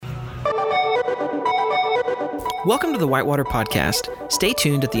Welcome to the Whitewater Podcast. Stay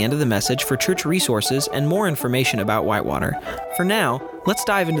tuned at the end of the message for church resources and more information about Whitewater. For now, let's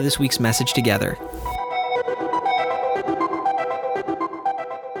dive into this week's message together.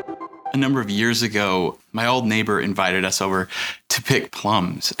 A number of years ago, my old neighbor invited us over to pick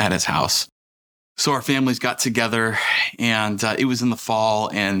plums at his house. So our families got together, and it was in the fall,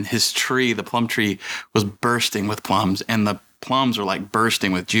 and his tree, the plum tree, was bursting with plums, and the plums were like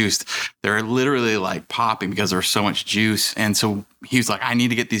bursting with juice. They're literally like popping because there's so much juice. And so he was like, I need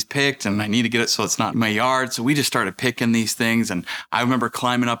to get these picked and I need to get it so it's not in my yard. So we just started picking these things. And I remember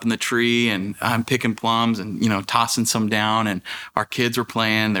climbing up in the tree and I'm picking plums and, tossing some down. And our kids were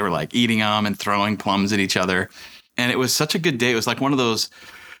playing. They were like eating them and throwing plums at each other. And it was such a good day. It was like one of those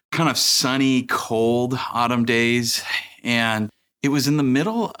kind of sunny, cold autumn days. And it was in the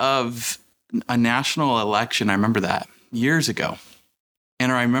middle of a national election. I remember that. Years ago.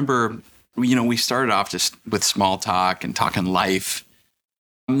 And I remember, we started off just with small talk and talking life.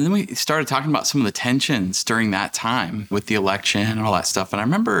 And then we started talking about some of the tensions during that time with the election and all that stuff. And I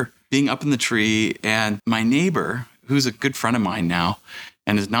remember being up in the tree and my neighbor, who's a good friend of mine now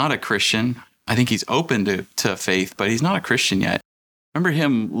and is not a Christian. I think he's open to faith, but he's not a Christian yet. I remember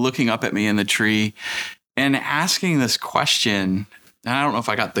him looking up at me in the tree and asking this question. And I don't know if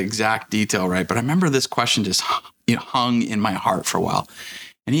I got the exact detail right, but I remember this question just hung in my heart for a while.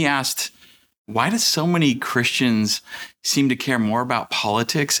 And he asked, why do so many Christians seem to care more about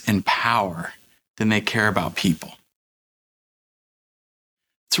politics and power than they care about people?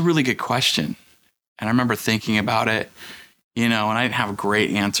 It's a really good question. And I remember thinking about it, and I didn't have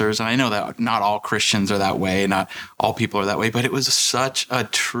great answers. And I know that not all Christians are that way, not all people are that way, but it was such a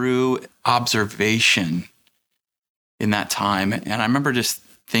true observation in that time. And I remember just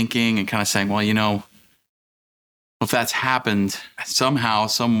thinking and kind of saying, well, if that's happened, somehow,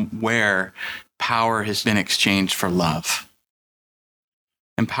 somewhere, power has been exchanged for love.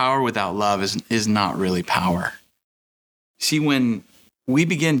 And power without love is not really power. See, when we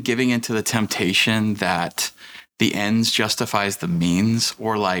begin giving into the temptation that the ends justifies the means,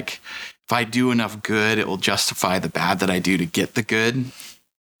 or like, if I do enough good, it will justify the bad that I do to get the good.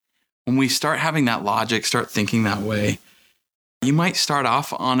 When we start having that logic, start thinking that way, you might start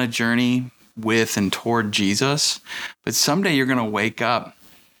off on a journey with and toward Jesus, but someday you're going to wake up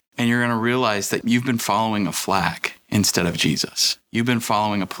and you're going to realize that you've been following a flag instead of Jesus. You've been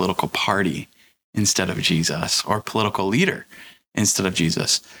following a political party instead of Jesus, or a political leader instead of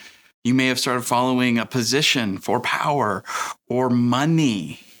Jesus. You may have started following a position for power or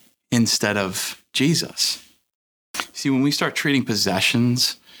money instead of Jesus. See, when we start treating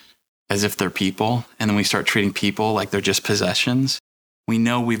possessions as if they're people, and then we start treating people like they're just possessions, we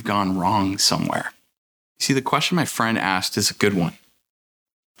know we've gone wrong somewhere. See, the question my friend asked is a good one,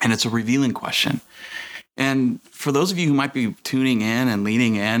 and it's a revealing question. And for those of you who might be tuning in and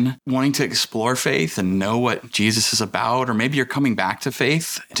leaning in, wanting to explore faith and know what Jesus is about, or maybe you're coming back to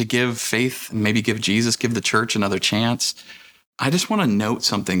faith, and maybe give the church another chance, I just want to note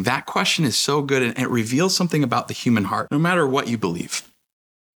something. That question is so good, and it reveals something about the human heart, no matter what you believe.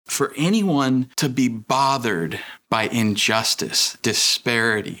 For anyone to be bothered by injustice,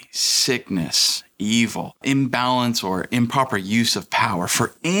 disparity, sickness, evil, imbalance, or improper use of power,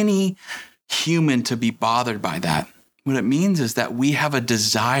 for any human to be bothered by that, what it means is that we have a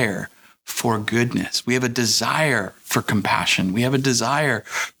desire for goodness. We have a desire for compassion. We have a desire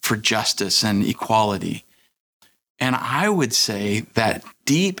for justice and equality. And I would say that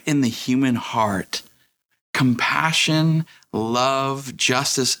deep in the human heart, compassion, love,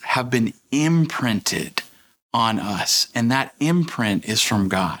 justice have been imprinted on us, and that imprint is from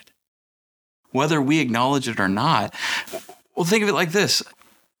God. Whether we acknowledge it or not, well, think of it like this.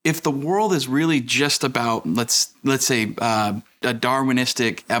 If the world is really just about, let's say, a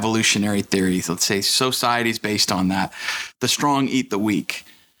Darwinistic evolutionary theory, let's say society's based on that, the strong eat the weak.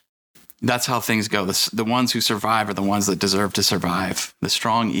 That's how things go. The ones who survive are the ones that deserve to survive. The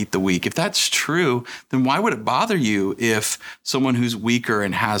strong eat the weak. If that's true, then why would it bother you if someone who's weaker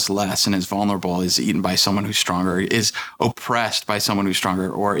and has less and is vulnerable is eaten by someone who's stronger, is oppressed by someone who's stronger,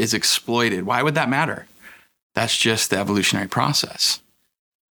 or is exploited? Why would that matter? That's just the evolutionary process.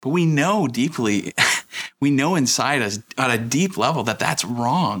 But we know deeply, we know inside us at a deep level that that's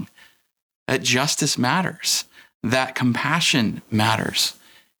wrong, that justice matters, that compassion matters.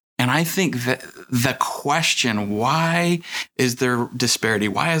 And I think that the question, why is there disparity?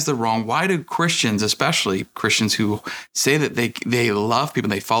 Why is there wrong? Why do Christians, especially Christians who say that they love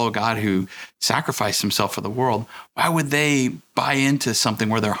people, they follow God who sacrificed himself for the world, why would they buy into something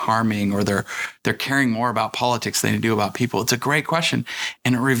where they're harming or they're caring more about politics than they do about people? It's a great question.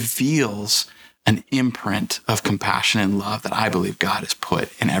 And it reveals an imprint of compassion and love that I believe God has put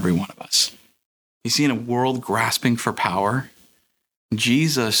in every one of us. You see, in a world grasping for power,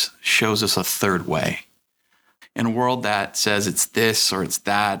 Jesus shows us a third way. In a world that says it's this or it's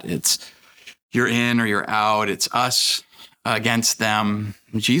that, it's you're in or you're out, it's us against them,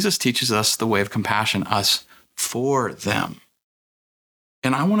 Jesus teaches us the way of compassion, us for them.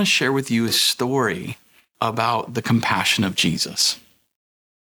 And I want to share with you a story about the compassion of Jesus.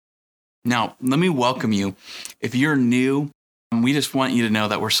 Now, let me welcome you. If you're new, we just want you to know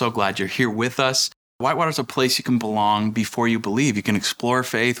that we're so glad you're here with us. Whitewater is a place you can belong before you believe. You can explore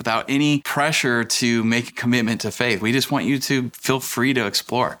faith without any pressure to make a commitment to faith. We just want you to feel free to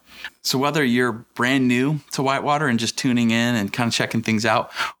explore. So whether you're brand new to Whitewater and just tuning in and kind of checking things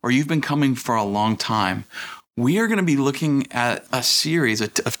out, or you've been coming for a long time, we are going to be looking at a series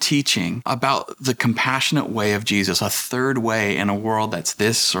of teaching about the compassionate way of Jesus, a third way in a world that's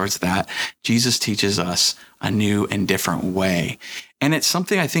this or it's that. Jesus teaches us a new and different way. And it's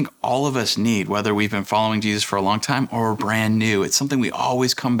something I think all of us need, whether we've been following Jesus for a long time or brand new. It's something we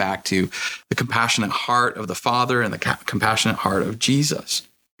always come back to, the compassionate heart of the Father and the compassionate heart of Jesus.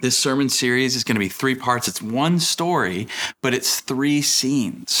 This sermon series is going to be 3 parts. It's one story, but it's 3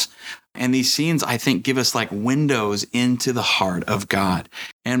 scenes. And these scenes, I think, give us like windows into the heart of God.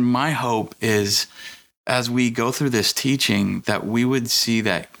 And my hope is, as we go through this teaching, that we would see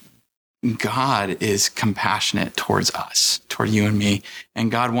that God is compassionate towards us, toward you and me. And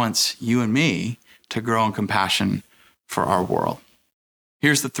God wants you and me to grow in compassion for our world.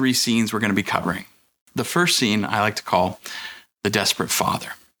 Here's the 3 scenes we're going to be covering. The first scene I like to call the desperate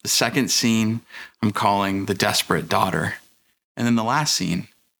father. The second scene I'm calling the desperate daughter. And then the last scene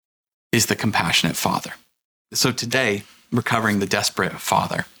is the compassionate father. So today, we're covering the desperate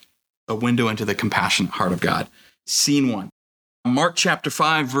father, a window into the compassionate heart of God. Scene 1. Mark chapter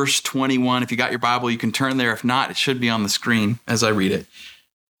 5, verse 21. If you got your Bible, you can turn there. If not, it should be on the screen as I read it.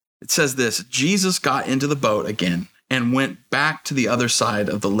 It says this: Jesus got into the boat again and went back to the other side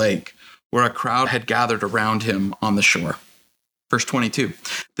of the lake, where a crowd had gathered around him on the shore. Verse 22.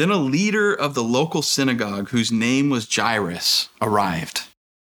 Then a leader of the local synagogue, whose name was Jairus, arrived.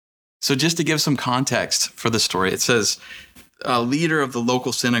 So just to give some context for the story, it says a leader of the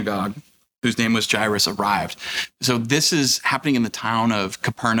local synagogue, whose name was Jairus, arrived. So this is happening in the town of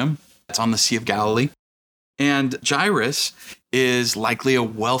Capernaum. It's on the Sea of Galilee. And Jairus is likely a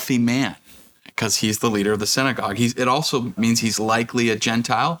wealthy man because he's the leader of the synagogue. It also means he's likely a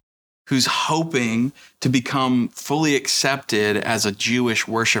Gentile who's hoping to become fully accepted as a Jewish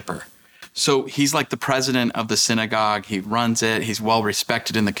worshiper. So he's like the president of the synagogue. He runs it. He's well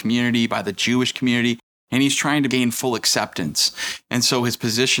respected in the community by the Jewish community, and he's trying to gain full acceptance. And so his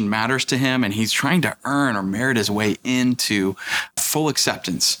position matters to him, and he's trying to earn or merit his way into full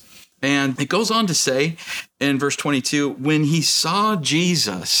acceptance. And it goes on to say in verse 22, when he saw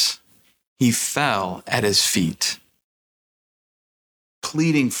Jesus, he fell at his feet,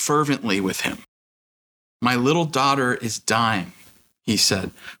 pleading fervently with him. My little daughter is dying, he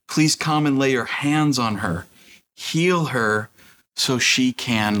said. Please come and lay your hands on her. Heal her so she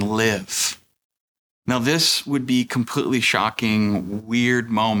can live. Now, this would be completely shocking, weird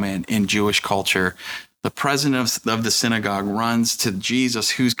moment in Jewish culture. The president of the synagogue runs to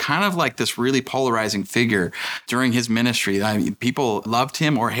Jesus, who's kind of like this really polarizing figure during his ministry. I mean, people loved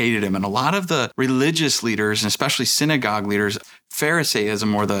him or hated him. And a lot of the religious leaders, and especially synagogue leaders,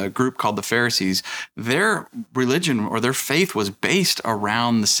 Pharisaism, or the group called the Pharisees, their religion or their faith was based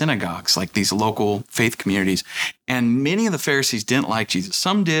around the synagogues, like these local faith communities. And many of the Pharisees didn't like Jesus.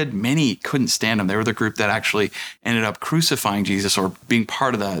 Some did, many couldn't stand him. They were the group that actually ended up crucifying Jesus or being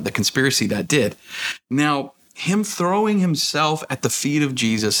part of the conspiracy that did. Now, him throwing himself at the feet of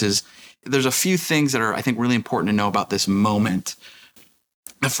Jesus there's a few things that are, I think, really important to know about this moment.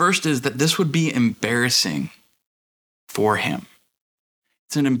 The first is that this would be embarrassing for him.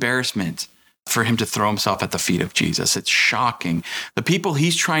 It's an embarrassment for him to throw himself at the feet of Jesus. It's shocking. The people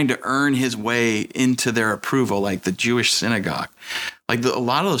he's trying to earn his way into their approval, like the Jewish synagogue, a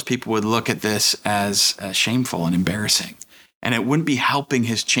lot of those people would look at this as shameful and embarrassing. And it wouldn't be helping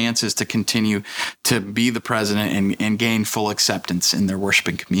his chances to continue to be the president and gain full acceptance in their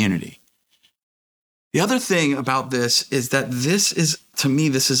worshiping community. The other thing about this is that this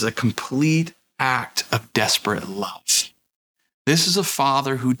is a complete act of desperate love. This is a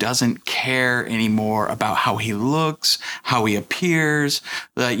father who doesn't care anymore about how he looks, how he appears,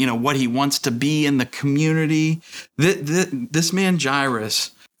 what he wants to be in the community. This man,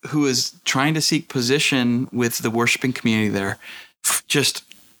 Jairus, who is trying to seek position with the worshiping community there, just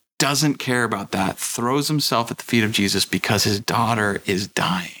doesn't care about that, throws himself at the feet of Jesus because his daughter is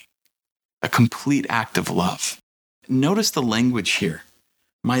dying. a complete act of love. Notice the language here.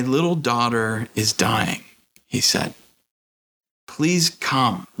 My little daughter is dying, he said. Please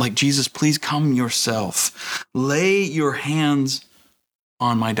come. Like Jesus, please come yourself. Lay your hands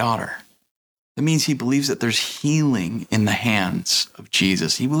on my daughter. That means he believes that there's healing in the hands of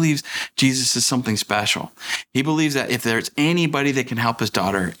Jesus. He believes Jesus is something special. He believes that if there's anybody that can help his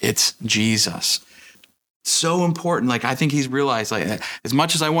daughter, it's Jesus. So important. Like, I think he's realized, like, as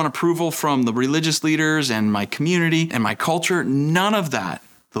much as I want approval from the religious leaders and my community and my culture, none of that,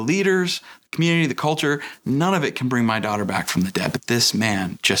 the leaders, the community, the culture, none of it can bring my daughter back from the dead. But this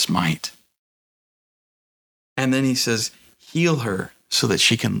man just might. And then he says, heal her so that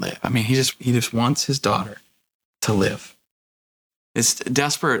she can live. I mean, he just wants his daughter to live. This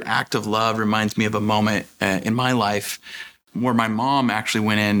desperate act of love reminds me of a moment in my life where my mom actually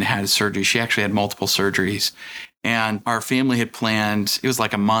went in and had surgery. She actually had multiple surgeries. And our family had planned, it was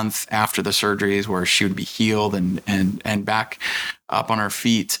like a month after the surgeries where she would be healed and back up on her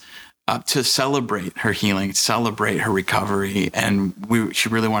feet to celebrate her healing, celebrate her recovery. And she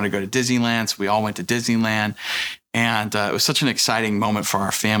really wanted to go to Disneyland. So we all went to Disneyland. And it was such an exciting moment for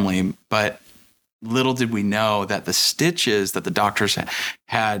our family. But little did we know that the stitches that the doctors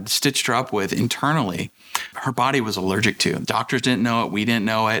had stitched her up with internally, her body was allergic to. Doctors didn't know it. We didn't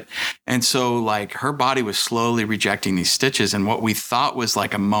know it. And so, like, her body was slowly rejecting these stitches. And what we thought was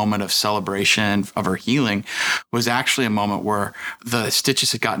like a moment of celebration of her healing was actually a moment where the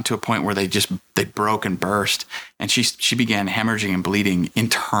stitches had gotten to a point where they broke and burst. And she began hemorrhaging and bleeding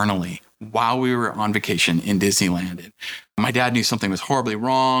internally while we were on vacation in Disneyland. And my dad knew something was horribly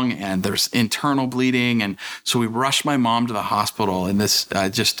wrong and there's internal bleeding. And so we rushed my mom to the hospital, and this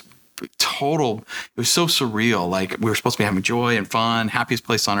it was so surreal. Like, we were supposed to be having joy and fun, happiest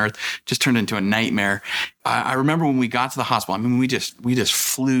place on earth, just turned into a nightmare. I remember when we got to the hospital, I mean, we just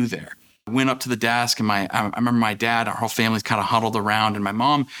flew there. Went up to the desk, and I remember my dad, our whole family's kind of huddled around, and my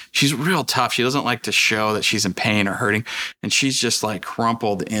mom, she's real tough. She doesn't like to show that she's in pain or hurting. And she's just like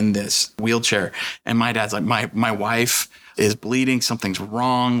crumpled in this wheelchair. And my dad's like, my wife is bleeding. Something's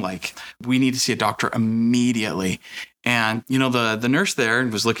wrong. Like, we need to see a doctor immediately. And, you know, the nurse there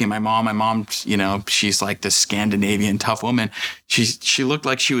was looking at my mom. My mom, you know, she's like this Scandinavian tough woman. She looked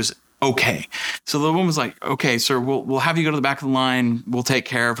like she was okay. So the woman was like, okay, sir, we'll have you go to the back of the line. We'll take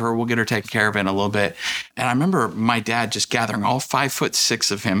care of her. We'll get her taken care of in a little bit. And I remember my dad just gathering all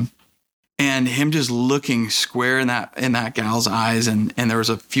 5'6" of him and him just looking square in that gal's eyes. And there was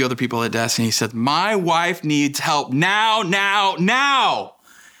a few other people at the desk, and he said, my wife needs help now.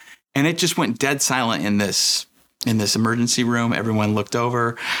 And it just went dead silent in this emergency room. Everyone looked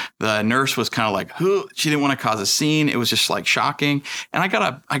over. The nurse was kind of like, who? She didn't want to cause a scene. It was just like shocking. And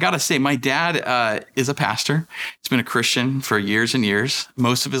I gotta say, my dad is a pastor. He's been a Christian for years and years,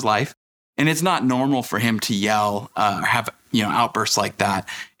 most of his life. And it's not normal for him to yell or have, you know, outbursts like that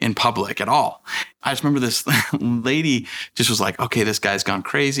in public at all. I just remember this lady just was like, okay, this guy's gone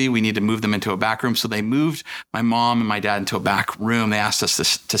crazy. We need to move them into a back room. So they moved my mom and my dad into a back room. They asked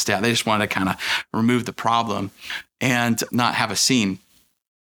us to stay out. They just wanted to kind of remove the problem and not have a scene.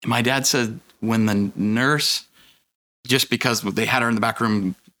 And my dad said when the nurse, just because they had her in the back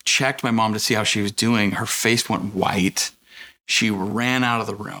room, checked my mom to see how she was doing, her face went white. She ran out of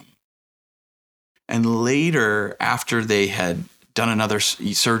the room. And later, after they had done another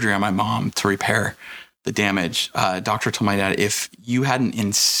surgery on my mom to repair the damage, doctor told my dad, if you hadn't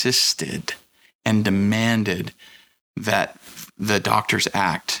insisted and demanded that the doctors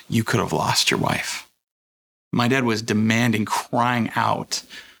act, you could have lost your wife. My dad was demanding, crying out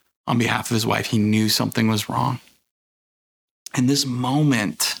on behalf of his wife. He knew something was wrong. And this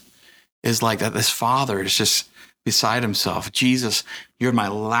moment is like that. This father is just beside himself. Jesus, you're my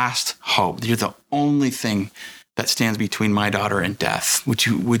last hope. You're the only thing that stands between my daughter and death.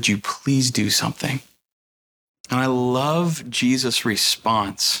 Would you please do something? And I love Jesus'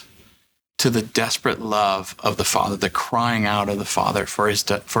 response to the desperate love of the father, the crying out of the father for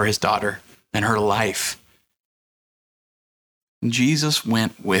his daughter and her life. Jesus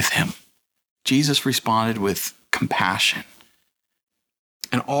went with him. Jesus responded with compassion.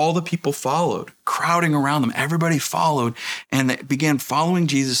 And all the people followed, crowding around them. Everybody followed, and they began following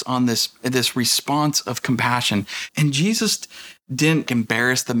Jesus on this response of compassion. And Jesus didn't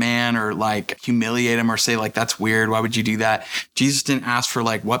embarrass the man or like humiliate him or say like, that's weird. Why would you do that? Jesus didn't ask for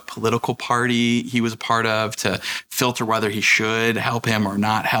like what political party he was a part of to filter whether he should help him or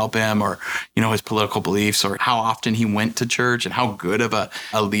not help him, or, you know, his political beliefs or how often he went to church and how good of a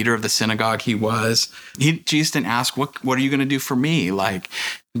leader of the synagogue he was. Jesus didn't ask, what are you going to do for me? Like,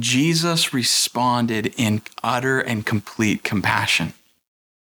 Jesus responded in utter and complete compassion.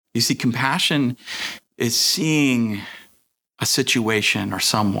 You see, compassion is seeing a situation or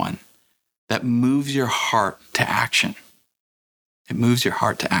someone that moves your heart to action. It moves your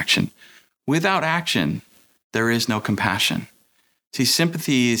heart to action. Without action, there is no compassion. See,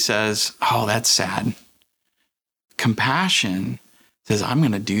 sympathy says, oh, that's sad. Compassion says, I'm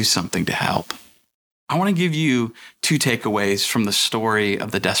going to do something to help. I want to give you 2 takeaways from the story of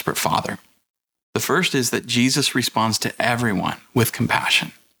the desperate father. The first is that Jesus responds to everyone with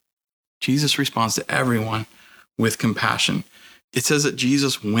compassion. Jesus responds to everyone with compassion. It says that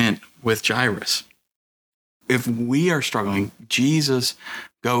Jesus went with Jairus. If we are struggling, Jesus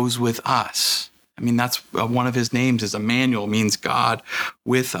goes with us. I mean, that's one of his names is Emmanuel, means God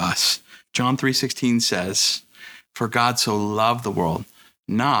with us. John 3:16 says, for God so loved the world,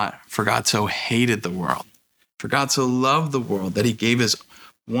 not for God so hated the world. For God so loved the world that he gave his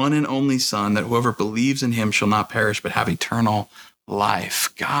one and only Son, that whoever believes in him shall not perish but have eternal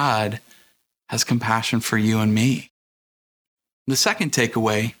life. God has compassion for you and me. The second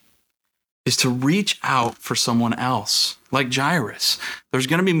takeaway is to reach out for someone else, like Jairus. There's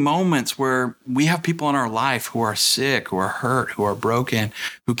going to be moments where we have people in our life who are sick, who are hurt, who are broken,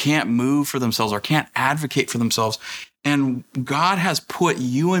 who can't move for themselves or can't advocate for themselves. And God has put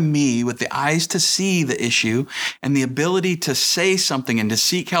you and me with the eyes to see the issue and the ability to say something and to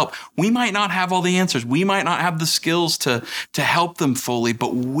seek help. We might not have all the answers. We might not have the skills to help them fully,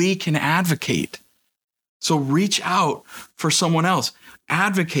 but we can advocate. So reach out for someone else.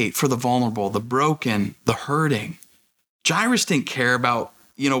 Advocate for the vulnerable, the broken, the hurting. Jairus didn't care about,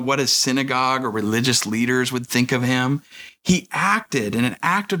 what his synagogue or religious leaders would think of him. He acted in an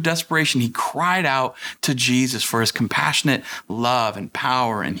act of desperation. He cried out to Jesus for his compassionate love and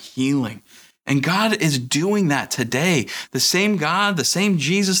power and healing. And God is doing that today. The same God, the same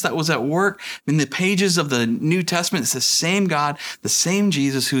Jesus that was at work in the pages of the New Testament, it's the same God, the same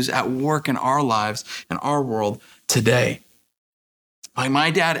Jesus who's at work in our lives, in our world today. Like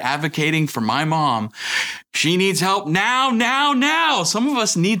my dad advocating for my mom, she needs help now. Some of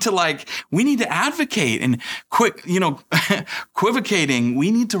us need to we need to advocate and equivocating.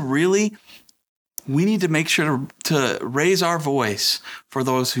 We need to make sure to raise our voice for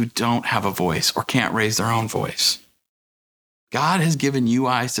those who don't have a voice or can't raise their own voice. God has given you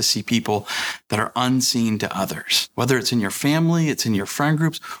eyes to see people that are unseen to others, whether it's in your family, it's in your friend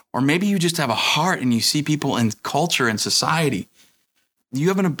groups, or maybe you just have a heart and you see people in culture and society. You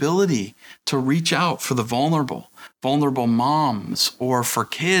have an ability to reach out for the vulnerable moms, or for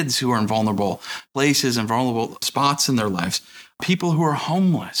kids who are in vulnerable places and vulnerable spots in their lives, people who are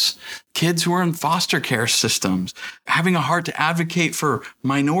homeless, kids who are in foster care systems, having a heart to advocate for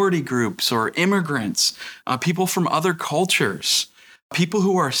minority groups or immigrants, people from other cultures, people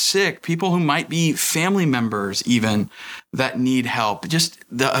who are sick, people who might be family members even that need help. Just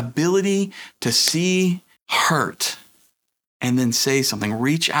the ability to see hurt and then say something.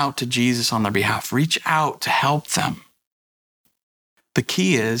 Reach out to Jesus on their behalf. Reach out to help them. The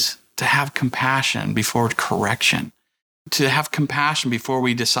key is to have compassion before correction, to have compassion before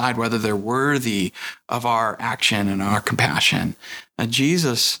we decide whether they're worthy of our action and our compassion. And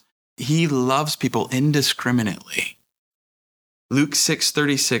Jesus, he loves people indiscriminately. Luke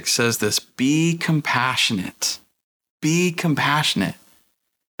 6:36 says this, be compassionate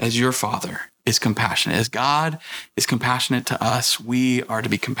as your Father is compassionate. As God is compassionate to us, we are to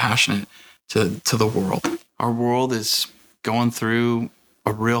be compassionate to the world. Our world is going through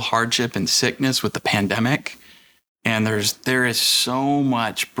a real hardship and sickness with the pandemic. And there is so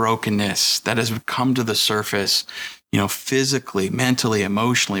much brokenness that has come to the surface, physically, mentally,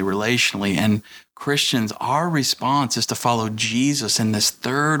 emotionally, relationally. And Christians, our response is to follow Jesus in this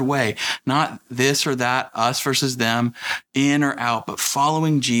third way, not this or that, us versus them, in or out, but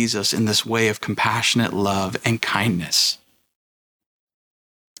following Jesus in this way of compassionate love and kindness.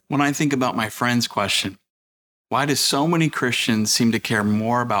 When I think about my friend's question, why do so many Christians seem to care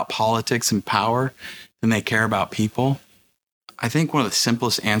more about politics and power than they care about people? I think one of the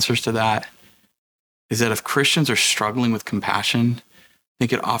simplest answers to that is that if Christians are struggling with compassion, I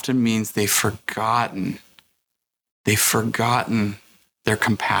think it often means they've forgotten their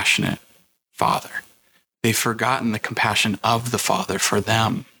compassionate Father. They've forgotten the compassion of the Father for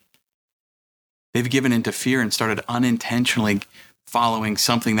them. They've given into fear and started unintentionally following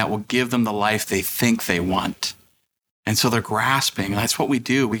something that will give them the life they think they want. And so they're grasping. That's what we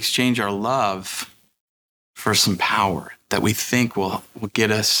do. We exchange our love for some power that we think will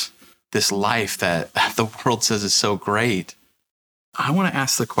get us this life that the world says is so great. I want to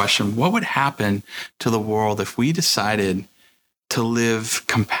ask the question, what would happen to the world if we decided to live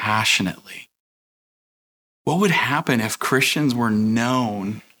compassionately? What would happen if Christians were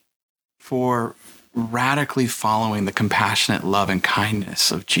known for radically following the compassionate love and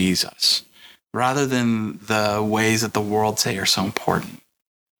kindness of Jesus rather than the ways that the world say are so important.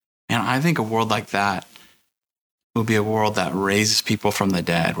 And I think a world like that will be a world that raises people from the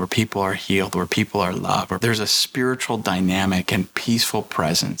dead, where people are healed, where people are loved, where there's a spiritual dynamic and peaceful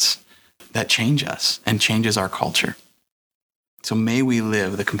presence that change us and changes our culture. So may we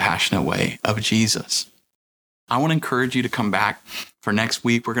live the compassionate way of Jesus. I want to encourage you to come back for next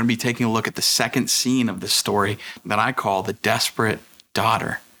week. We're going to be taking a look at the second scene of the story that I call The Desperate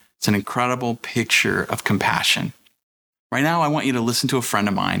Daughter. It's an incredible picture of compassion. Right now, I want you to listen to a friend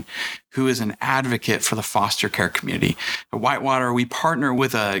of mine who is an advocate for the foster care community. At Whitewater, we partner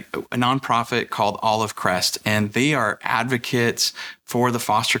with a nonprofit called Olive Crest, and they are advocates for the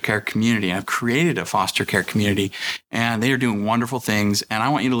foster care community. And I've created a foster care community, and they are doing wonderful things. And I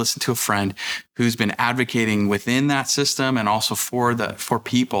want you to listen to a friend who's been advocating within that system and also for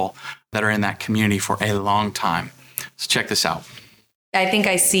people that are in that community for a long time. So check this out. I think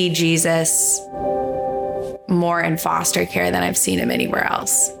I see Jesus more in foster care than I've seen him anywhere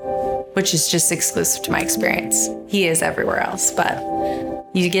else, which is just exclusive to my experience. He is everywhere else, but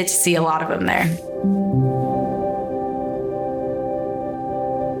you get to see a lot of him there.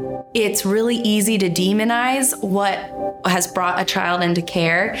 It's really easy to demonize what has brought a child into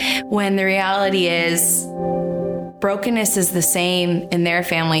care when the reality is brokenness is the same in their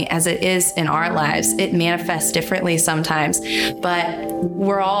family as it is in our lives. It manifests differently sometimes, but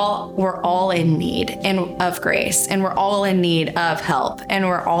we're all in need of grace, and we're all in need of help, and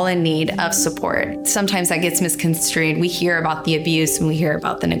we're all in need of support. Sometimes that gets misconstrued. We hear about the abuse and we hear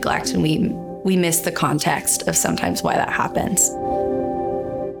about the neglect, and we miss the context of sometimes why that happens.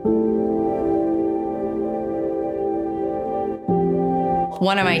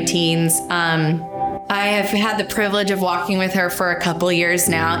 One of my teens, I have had the privilege of walking with her for a couple years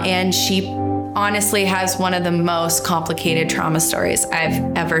now, and she honestly has one of the most complicated trauma stories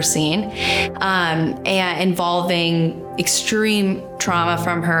I've ever seen, and involving extreme trauma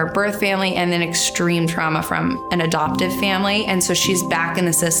from her birth family and then extreme trauma from an adoptive family. And so she's back in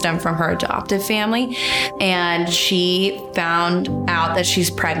the system from her adoptive family, and she found out that she's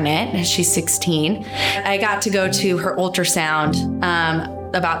pregnant and she's 16. I got to go to her ultrasound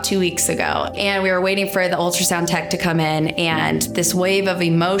about 2 weeks ago, and we were waiting for the ultrasound tech to come in, and this wave of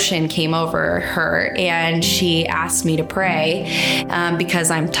emotion came over her, and she asked me to pray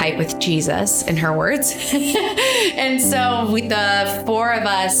because I'm tight with Jesus, in her words. And so the four of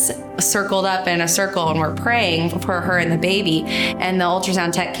us circled up in a circle and we're praying for her and the baby, and the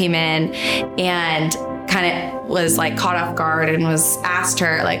ultrasound tech came in and kind of was like caught off guard and was asked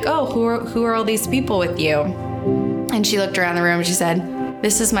her like, oh, who are all these people with you? And she looked around the room and she said,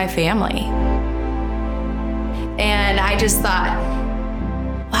 this is my family. And I just thought,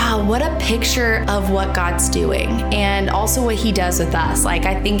 wow, what a picture of what God's doing, and also what he does with us. Like,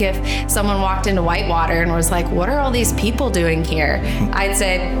 I think if someone walked into Whitewater and was like, what are all these people doing here? I'd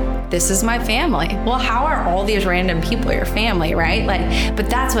say, this is my family. Well, how are all these random people your family, right? Like, but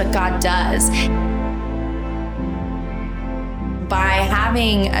that's what God does. By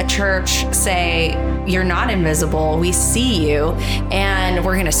having a church say, you're not invisible, we see you, and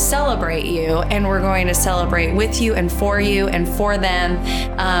we're going to celebrate you, and we're going to celebrate with you and for them,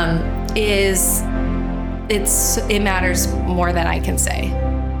 it matters more than I can say.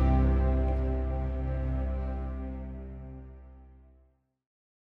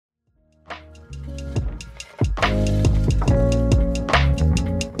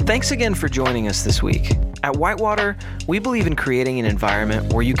 Thanks again for joining us this week. At Whitewater, we believe in creating an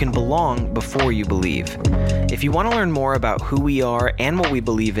environment where you can belong before you believe. If you want to learn more about who we are and what we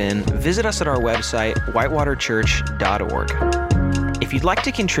believe in, visit us at our website, whitewaterchurch.org. If you'd like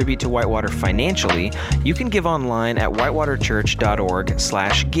to contribute to Whitewater financially, you can give online at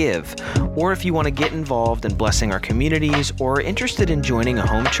whitewaterchurch.org/give. Or if you want to get involved in blessing our communities or are interested in joining a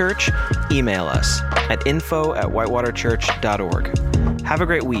home church, email us at info@whitewaterchurch.org. Have a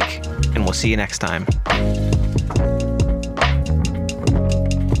great week, and we'll see you next time.